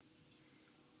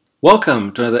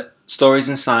Welcome to another Stories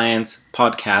in Science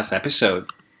podcast episode.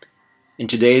 In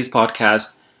today's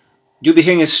podcast, you'll be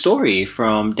hearing a story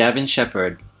from Davin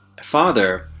Shepherd, a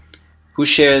father who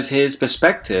shares his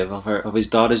perspective of his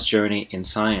daughter's journey in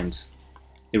science.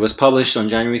 It was published on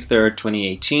January 3rd,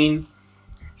 2018.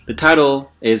 The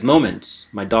title is Moments,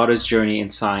 My Daughter's Journey in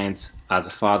Science as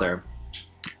a Father.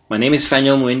 My name is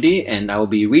Faniel Mwindi, and I will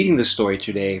be reading the story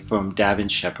today from Davin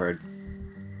Shepherd.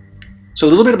 So a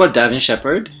little bit about Davin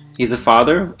Shepherd. He's the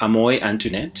father of Amoy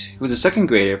Antoinette, who's a second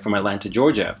grader from Atlanta,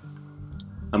 Georgia.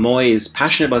 Amoy is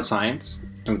passionate about science,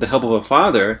 and with the help of her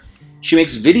father, she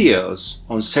makes videos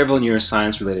on several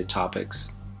neuroscience-related topics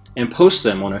and posts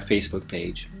them on her Facebook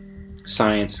page,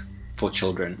 Science for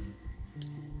Children.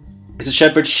 Mr.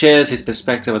 Shepherd shares his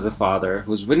perspective as a father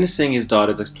who's witnessing his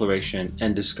daughter's exploration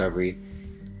and discovery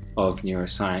of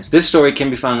neuroscience. This story can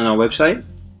be found on our website,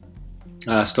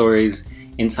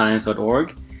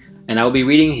 storiesinScience.org. And I'll be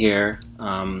reading here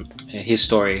his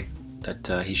story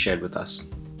that he shared with us.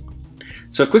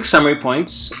 So quick summary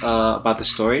points about the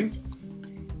story.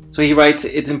 So he writes,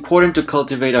 it's important to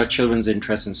cultivate our children's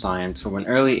interest in science from an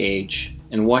early age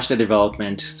and watch their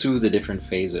development through the different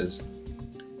phases.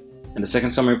 And the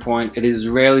second summary point, it is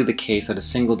rarely the case that a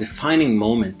single defining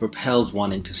moment propels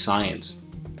one into science.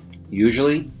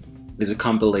 Usually, it is a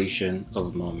compilation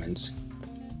of moments.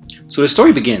 So the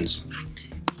story begins.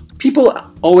 People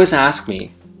always ask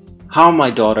me how my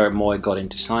daughter Moy got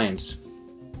into science.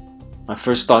 My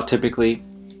first thought typically,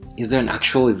 is there an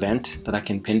actual event that I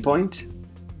can pinpoint?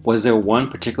 Was there one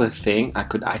particular thing I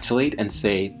could isolate and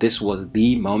say this was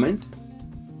the moment?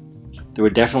 There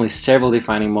were definitely several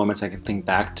defining moments I can think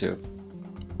back to.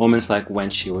 Moments like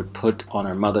when she would put on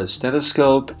her mother's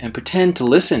stethoscope and pretend to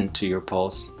listen to your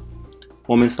pulse.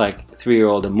 Moments like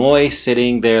 3-year-old Amoy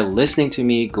sitting there listening to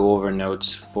me go over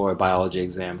notes for a biology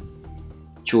exam.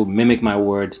 She will mimic my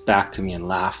words back to me and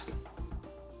laugh.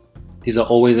 These are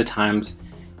always the times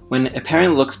when a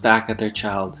parent looks back at their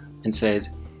child and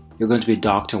says, "You're going to be a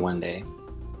doctor one day."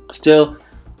 Still,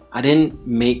 I didn't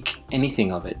make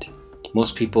anything of it.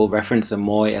 Most people reference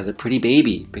Amoy as a pretty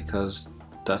baby because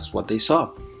that's what they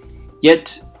saw.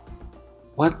 Yet,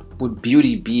 what would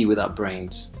beauty be without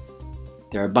brains?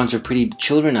 There are a bunch of pretty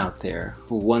children out there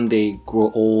who one day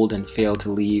grow old and fail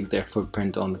to leave their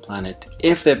footprint on the planet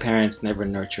if their parents never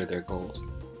nurture their goals.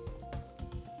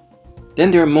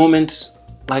 Then there are moments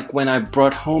like when I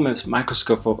brought home a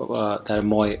microscope that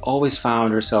Amoy always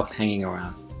found herself hanging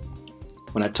around.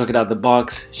 When I took it out of the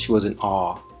box, she was in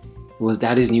awe. It was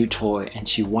Daddy's new toy and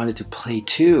she wanted to play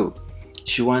too.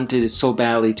 She wanted it so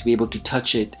badly to be able to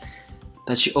touch it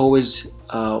that she always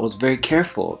was very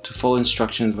careful to follow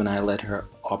instructions when I let her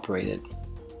operate it.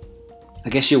 I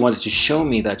guess she wanted to show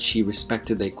me that she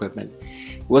respected the equipment.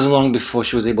 It wasn't long before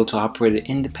she was able to operate it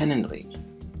independently.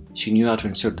 She knew how to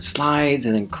insert the slides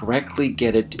and then correctly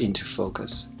get it into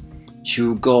focus. She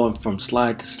would go on from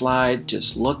slide to slide,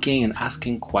 just looking and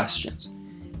asking questions.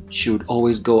 She would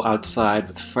always go outside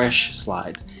with fresh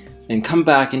slides, and come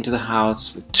back into the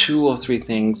house with 2 or 3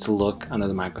 things to look under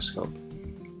the microscope.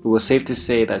 It was safe to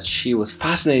say that she was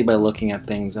fascinated by looking at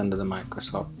things under the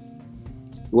microscope.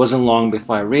 It wasn't long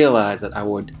before I realized that I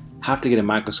would have to get a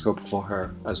microscope for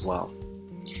her as well.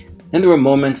 Then there were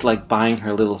moments like buying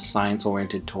her little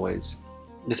science-oriented toys.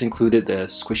 This included the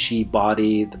squishy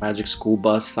body, the magic school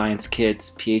bus, science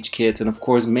kits, PH kits, and of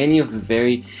course many of the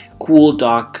very cool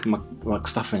Doc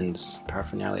McStuffins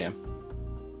paraphernalia.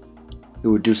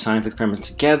 We would do science experiments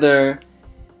together.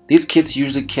 These kits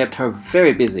usually kept her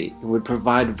very busy. It would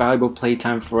provide valuable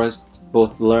playtime for us to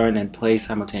both learn and play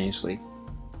simultaneously.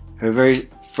 Her very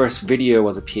first video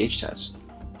was a pH test.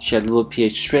 She had little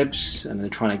pH strips, an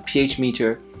electronic pH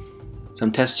meter,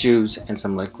 some test tubes, and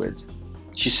some liquids.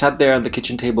 She sat there on the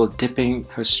kitchen table dipping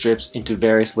her strips into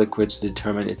various liquids to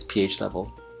determine its pH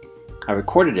level. I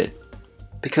recorded it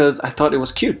because I thought it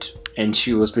was cute and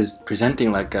she was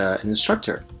presenting like an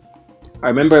instructor. I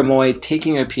remember Amoy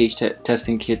taking her pH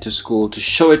testing kit to school to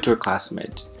show it to her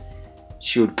classmate.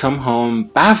 She would come home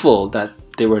baffled that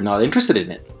they were not interested in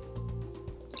it.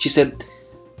 She said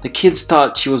the kids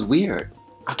thought she was weird.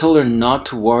 I told her not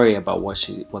to worry about what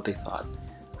they thought.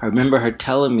 I remember her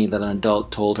telling me that an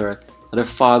adult told her that her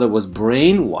father was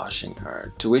brainwashing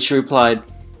her, to which she replied,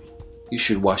 "You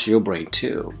should wash your brain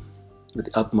too," with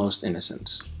the utmost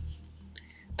innocence.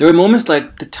 There were moments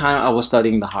like the time I was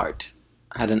studying the heart.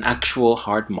 I had an actual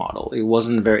heart model. It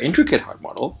wasn't a very intricate heart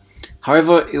model.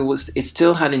 However, it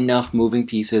still had enough moving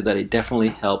pieces that it definitely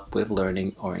helped with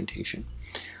learning orientation.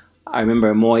 I remember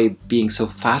Amoy being so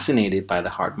fascinated by the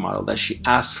heart model that she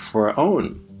asked for her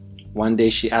own. One day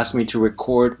she asked me to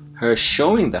record her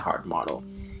showing the heart model.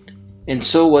 And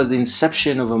so was the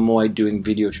inception of Amoy doing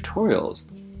video tutorials.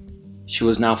 She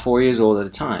was now 4 years old at the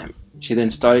time. She then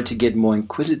started to get more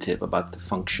inquisitive about the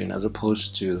function as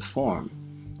opposed to the form.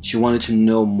 She wanted to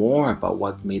know more about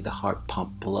what made the heart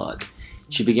pump blood.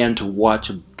 She began to watch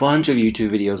a bunch of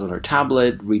YouTube videos on her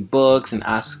tablet, read books, and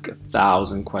ask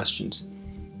 1,000 questions.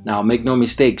 Now, make no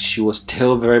mistake, she was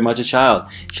still very much a child.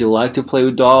 She liked to play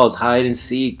with dolls, hide and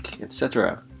seek,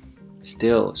 etc.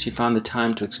 Still, she found the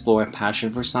time to explore a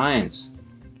passion for science.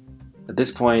 At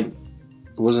this point,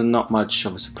 it wasn't not much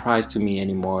of a surprise to me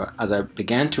anymore, as I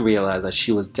began to realize that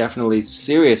she was definitely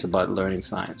serious about learning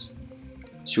science.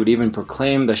 She would even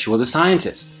proclaim that she was a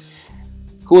scientist.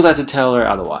 Who was I to tell her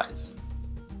otherwise?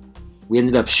 We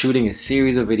ended up shooting a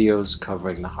series of videos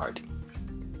covering the heart.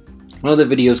 One of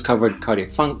the videos covered cardiac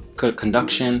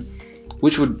conduction,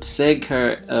 which would seg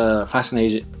her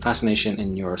fascination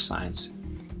in neuroscience.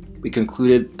 We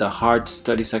concluded the heart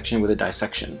study section with a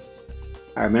dissection.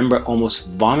 I remember almost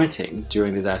vomiting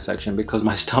during the dissection because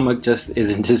my stomach just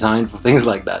isn't designed for things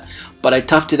like that. But I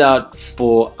toughed it out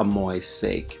for Amoy's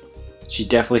sake. She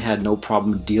definitely had no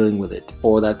problem dealing with it,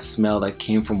 or that smell that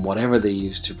came from whatever they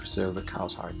used to preserve the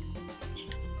cow's heart.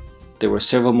 There were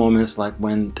several moments like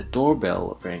when the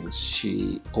doorbell rings,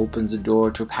 she opens the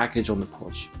door to a package on the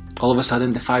porch. All of a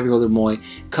sudden, the 5-year-old Amoy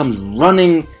comes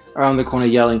running around the corner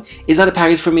yelling, "Is that a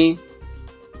package for me?"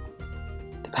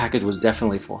 The package was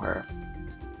definitely for her.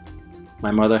 My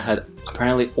mother had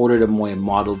apparently ordered Amoy a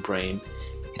model brain.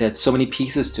 It had so many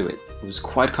pieces to it. It was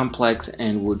quite complex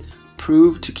and would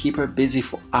prove to keep her busy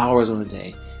for hours on a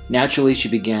day. Naturally, she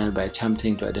began by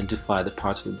attempting to identify the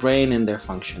parts of the brain and their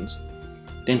functions.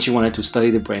 Then she wanted to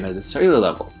study the brain at the cellular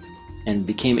level and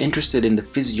became interested in the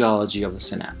physiology of the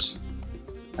synapse.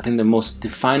 I think the most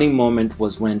defining moment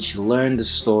was when she learned the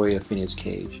story of Phineas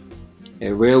Cage,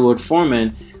 a railroad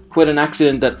foreman who had an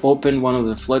accident that opened one of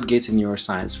the floodgates in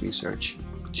neuroscience research.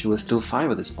 She was still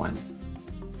 5 at this point.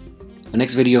 The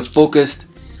next video focused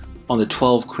on the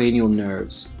 12 cranial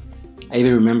nerves. I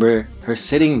even remember her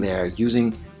sitting there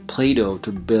using Play-Doh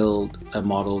to build a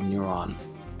model neuron.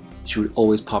 She would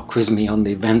always pop quiz me on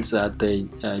the events at the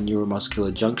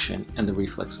neuromuscular junction and the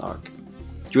reflex arc.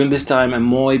 During this time,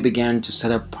 Amoy began to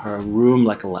set up her room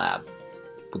like a lab.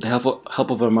 With the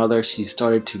help of her mother, she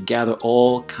started to gather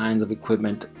all kinds of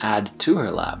equipment to add to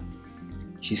her lab.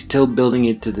 She's still building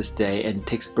it to this day and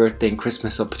takes birthday and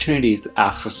Christmas opportunities to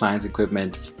ask for science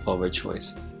equipment of her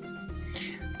choice.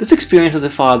 This experience as a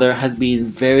father has been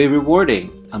very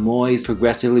rewarding. Amoy is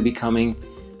progressively becoming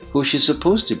who she's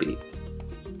supposed to be.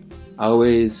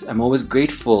 I'm always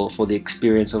grateful for the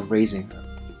experience of raising her.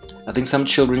 I think some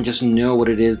children just know what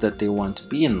it is that they want to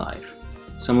be in life.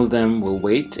 Some of them will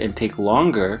wait and take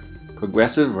longer,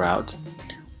 progressive route,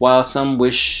 while some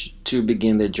wish to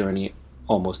begin their journey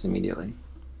almost immediately.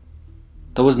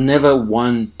 There was never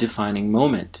one defining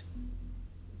moment,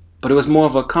 but it was more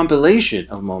of a compilation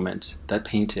of moments that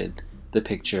painted the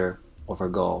picture of her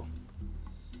goal.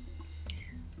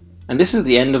 And this is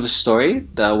the end of the story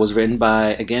that was written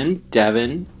by, again,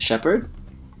 Devin Shepard.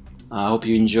 I hope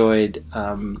you enjoyed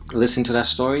listening to that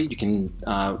story. You can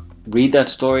read that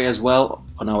story as well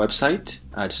on our website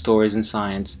at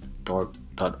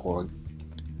storiesinScience.org.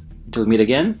 Until we meet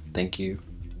again, thank you.